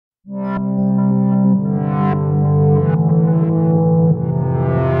Hello,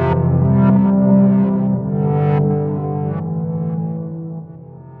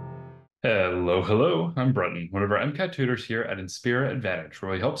 I'm Bretton, one of our MCAT tutors here at Inspira Advantage,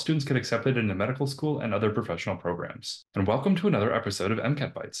 where we help students get accepted into medical school and other professional programs. And welcome to another episode of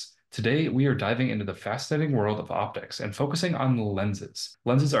MCAT Bites. Today, we are diving into the fascinating world of optics and focusing on lenses.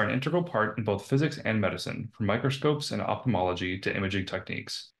 Lenses are an integral part in both physics and medicine, from microscopes and ophthalmology to imaging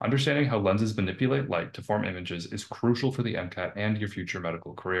techniques. Understanding how lenses manipulate light to form images is crucial for the MCAT and your future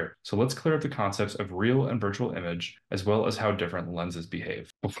medical career. So let's clear up the concepts of real and virtual image, as well as how different lenses behave.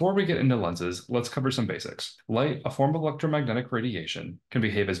 Before we get into lenses, let's cover some basics. Light, a form of electromagnetic radiation, can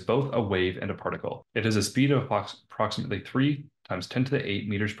behave as both a wave and a particle. It has a speed of approximately 3 times 10 to the 8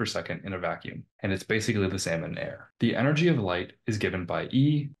 meters per second in a vacuum, and it's basically the same in air. The energy of light is given by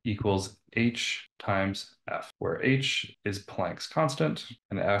E equals h times f, where h is Planck's constant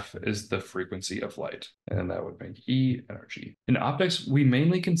and f is the frequency of light, and that would make E energy. In optics, we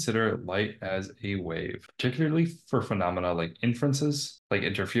mainly consider light as a wave, particularly for phenomena like inferences, like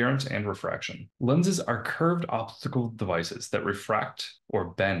interference and refraction. Lenses are curved optical devices that refract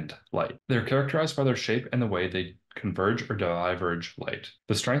or bend light. They're characterized by their shape and the way they converge or diverge light.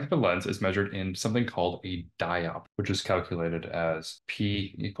 The strength of a lens is measured in something called a diopter, which is calculated as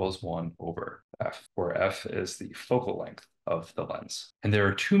P equals 1 over f, where f is the focal length of the lens. And there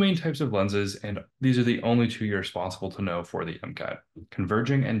are two main types of lenses, and these are the only two you're responsible to know for the MCAT: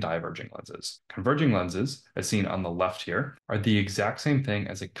 converging and diverging lenses. Converging lenses, as seen on the left here, are the exact same thing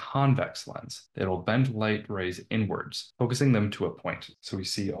as a convex lens. It'll bend light rays inwards, focusing them to a point. So we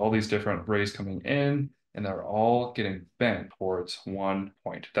see all these different rays coming in, and they're all getting bent towards one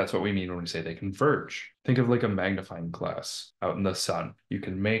point. That's what we mean when we say they converge. Think of like a magnifying glass out in the sun. You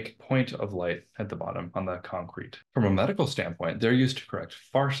can make a point of light at the bottom on the concrete. From a medical standpoint, they're used to correct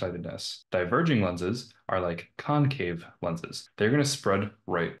farsightedness. Diverging lenses are like concave lenses. They're going to spread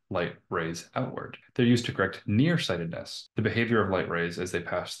light rays outward. They're used to correct nearsightedness. The behavior of light rays as they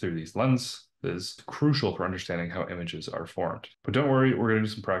pass through these lenses is crucial for understanding how images are formed. But don't worry, we're going to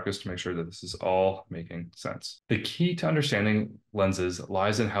do some practice to make sure that this is all making sense. The key to understanding lenses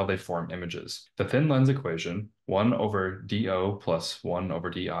lies in how they form images. The thin lens equation, 1 over DO plus 1 over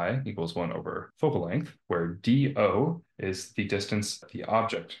DI equals 1 over focal length, where DO is the distance the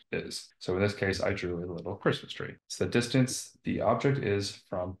object is. So in this case, I drew a little Christmas tree. It's the distance the object is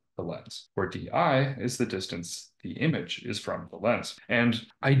from the lens, where DI is the distance the image is from the lens. And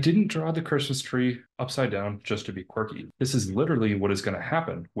I didn't draw the Christmas tree upside down just to be quirky. This is literally what is going to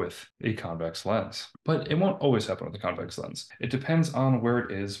happen with a convex lens. But it won't always happen with a convex lens. It depends on where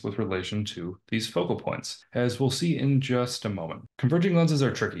it is with relation to these focal points, as we'll see in just a moment. Converging lenses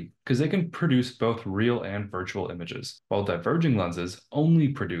are tricky because they can produce both real and virtual images, while diverging lenses only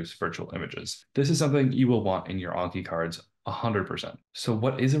produce virtual images. This is something you will want in your Anki cards 100%. So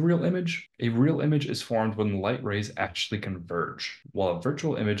what is a real image? A real image is formed when light rays actually converge, while a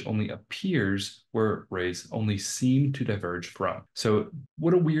virtual image only appears where rays only seem to diverge from. So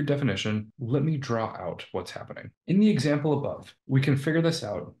what a weird definition. Let me draw out what's happening. In the example above, we can figure this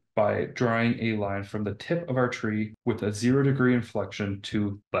out by drawing a line from the tip of our tree with a 0-degree inflection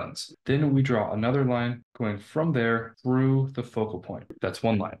to lens. Then we draw another line going from there through the focal point. That's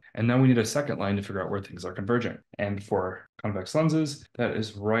one line. And now we need a second line to figure out where things are converging. And for convex lenses, that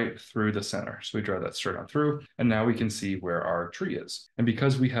is right through the center. So we draw that straight on through, and now we can see where our tree is. And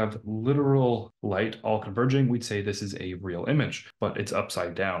because we have literal light all converging, we'd say this is a real image, but it's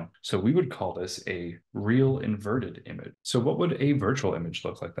upside down. So we would call this a real inverted image. So what would a virtual image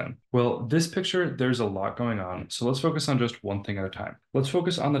look like then? Well, this picture, there's a lot going on. So let's focus on just one thing at a time. Let's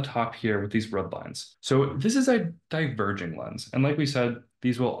focus on the top here with these red lines. So this is a diverging lens. And like we said,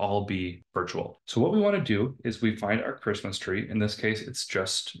 these will all be virtual. So what we want to do is we find our Christmas tree. In this case, it's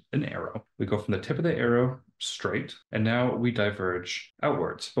just an arrow. We go from the tip of the arrow straight, and now we diverge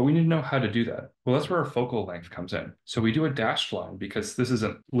outwards. But we need to know how to do that. Well, that's where our focal length comes in. So we do a dashed line because this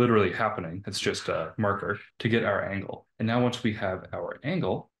isn't literally happening. It's just a marker to get our angle. And now once we have our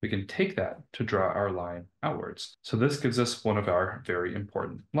angle, we can take that to draw our line outwards. So this gives us one of our very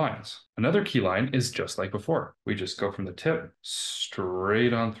important lines. Another key line is just like before. We just go from the tip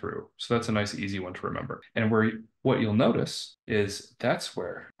straight on through. So that's a nice, easy one to remember. And what you'll notice is that's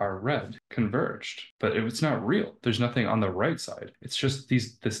where our red converged, but it's not real. There's nothing on the right side. It's just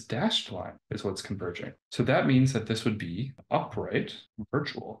this dashed line is what's converging. So that means that this would be upright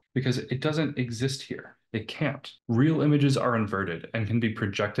virtual because it doesn't exist here. It can't. Real images are inverted and can be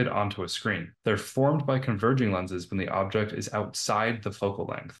projected onto a screen. They're formed by converging lenses when the object is outside the focal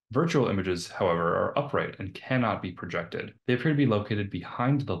length. Virtual images, however, are upright and cannot be projected. They appear to be located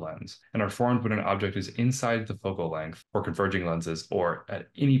behind the lens and are formed when an object is inside the focal length for converging lenses or at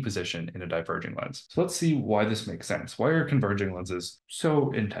any position in a diverging lens. So let's see why this makes sense. Why are converging lenses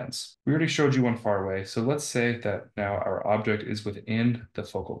so intense? We already showed you one far away, so let's say that now our object is within the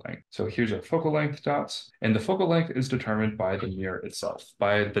focal length. So here's our focal length dots, and the focal length is determined by the mirror itself,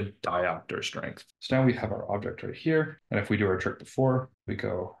 by the diopter strength. So now we have our object right here, and if we do our trick before, we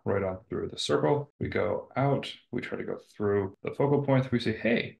go right on through the circle, we go out, we try to go through the focal point, we say,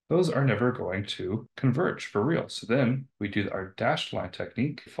 hey, those are never going to converge for real. So then we do our dashed line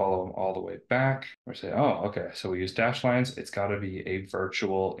technique, follow them all the way back, we say, oh, okay, so we use dashed lines, it's got to be a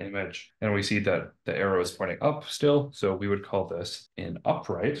virtual image. And we see that the arrow is pointing up still, so we would call this an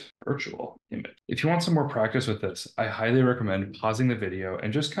upright virtual image. If you want some more practice with this, I highly recommend pausing the video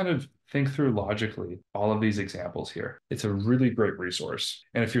and just kind of think through logically all of these examples here. It's a really great resource.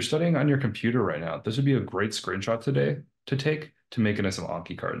 And if you're studying on your computer right now, this would be a great screenshot today to take to make into some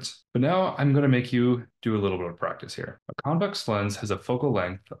Anki cards. But now I'm going to make you do a little bit of practice here. A convex lens has a focal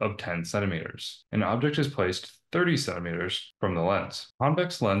length of 10 centimeters. An object is placed 30 centimeters from the lens.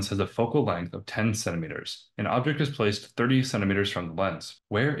 Convex lens has a focal length of 10 centimeters. An object is placed 30 centimeters from the lens.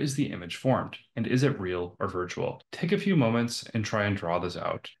 Where is the image formed? And is it real or virtual? Take a few moments and try and draw this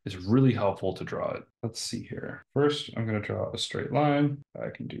out. It's really helpful to draw it. Let's see here. First, I'm going to draw a straight line. I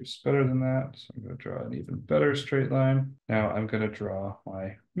can do better than that. So I'm going to draw an even better straight line. Now I'm going to draw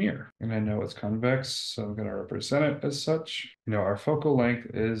my mirror. And I know it's convex, so I'm going to represent it as such. You know, our focal length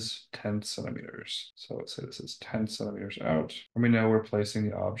is 10 centimeters. So let's say this is 10 centimeters out. And we know we're placing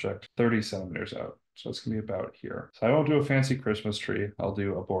the object 30 centimeters out. So it's going to be about here. So I won't do a fancy Christmas tree. I'll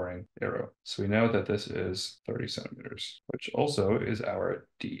do a boring arrow. So we know that this is 30 centimeters, which also is our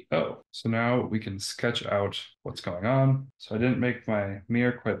DO. So now we can sketch out what's going on. So I didn't make my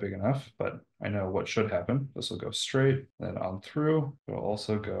mirror quite big enough, but I know what should happen. This will go straight, then on through. It will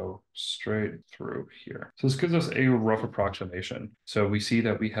also go straight through here. So this gives us a rough approximation. So we see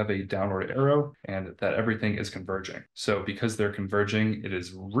that we have a downward arrow and that everything is converging. So because they're converging, it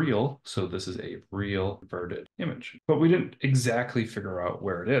is real. So this is a real inverted image. But we didn't exactly figure out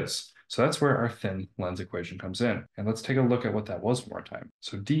where it is. So that's where our thin lens equation comes in. And let's take a look at what that was one more time.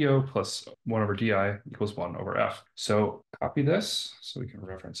 So DO plus 1 over DI equals 1 over F. So copy this so we can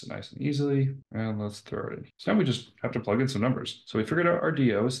reference it nice and easily. And let's throw it in. So now we just have to plug in some numbers. So we figured out our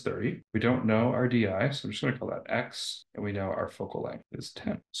DO is 30. We don't know our DI, so I'm just going to call that X. And we know our focal length is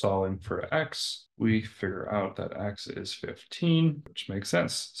 10. Solving for X, we figure out that X is 15, which makes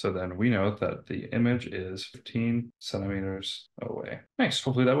sense. So then we know that the image is 15 centimeters away. Nice.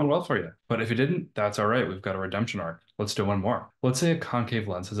 Hopefully that went well for you. But if it didn't, that's all right. We've got a redemption arc. Let's do one more. Let's say a concave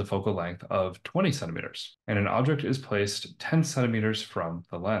lens has a focal length of 20 centimeters and an object is placed 10 centimeters from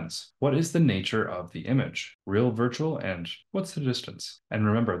the lens. What is the nature of the image? Real, virtual, and what's the distance? And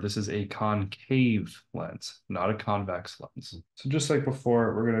remember, this is a concave lens, not a convex lens. So just like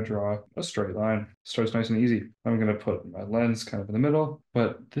before, we're going to draw a straight line. Starts nice and easy. I'm going to put my lens kind of in the middle,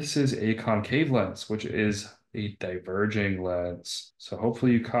 but this is a concave lens, which is a diverging lens. So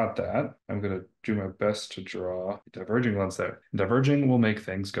hopefully you caught that. I'm going to do my best to draw a diverging lens there. Diverging will make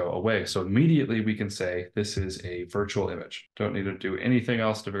things go away. So immediately we can say this is a virtual image. Don't need to do anything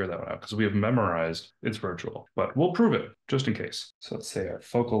else to figure that one out because we have memorized it's virtual, but we'll prove it just in case. So let's say our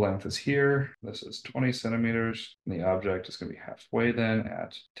focal length is here. This is 20 centimeters. And the object is going to be halfway then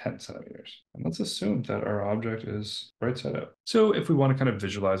at 10 centimeters. And let's assume that our object is right side up. So if we want to kind of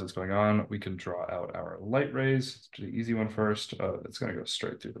visualize what's going on, we can draw out our light rays. Let's do the easy one first. It's going to go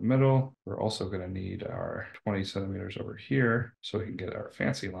straight through the middle. We're also going to need our 20 centimeters over here so we can get our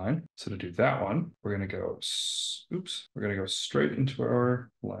fancy line. So to do that one, we're going to go, we're going to go straight into our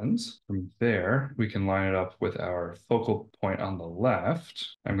lens. From there, we can line it up with our focal point on the left.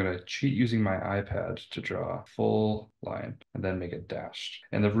 I'm going to cheat using my iPad to draw a full line and then make it dashed.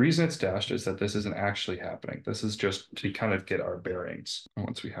 And the reason it's dashed is that this isn't actually happening. This is just to kind of get our bearings. And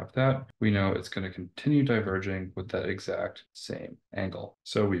once we have that, we know it's going to continue diverging with that exact same angle.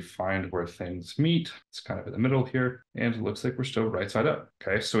 So we find where things meet. It's kind of in the middle here, and it looks like we're still right side up.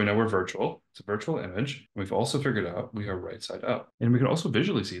 Okay, so we know we're virtual. It's a virtual image. We've also figured out we are right side up. And we can also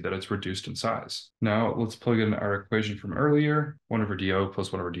visually see that it's reduced in size. Now let's plug in our equation from earlier, 1 over DO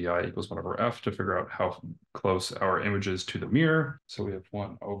plus 1 over DI equals 1 over F to figure out how close our image is to the mirror. So we have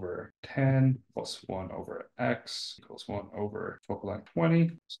 1 over 10 plus 1 over X equals 1 over focal length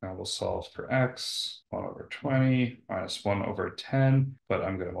 20. So now we'll solve for X, 1 over 20 minus 1 over 10, but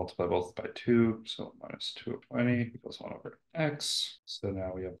I'm going to multiply both by 2. So minus 2 over 20 equals 1 over X. So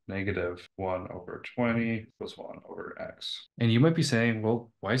now we have negative 1 over 20 equals 1 over X. And you might be saying,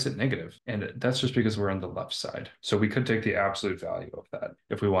 well, why is it negative? And that's just because we're on the left side. So we could take the absolute value of that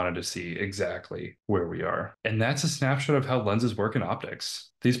if we wanted to see exactly where we are. And that's a snapshot of how lenses work in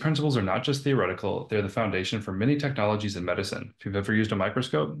optics. These principles are not just theoretical, they're the foundation for many technologies in medicine. If you've ever used a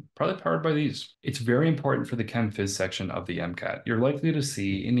microscope, probably powered by these. It's very important for the Chem Phys section of the MCAT. You're likely to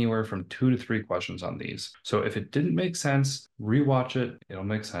see anywhere from 2 to 3 questions on these. So if it didn't make sense, rewatch it. It'll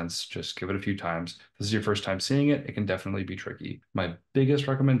make sense. Just give it a few times. If this is your first time seeing it, it can definitely be tricky. My biggest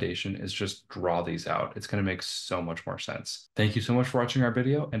recommendation is just draw these out. It's going to make so much more sense. Thank you so much for watching our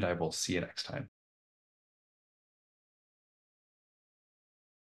video, and I will see you next time.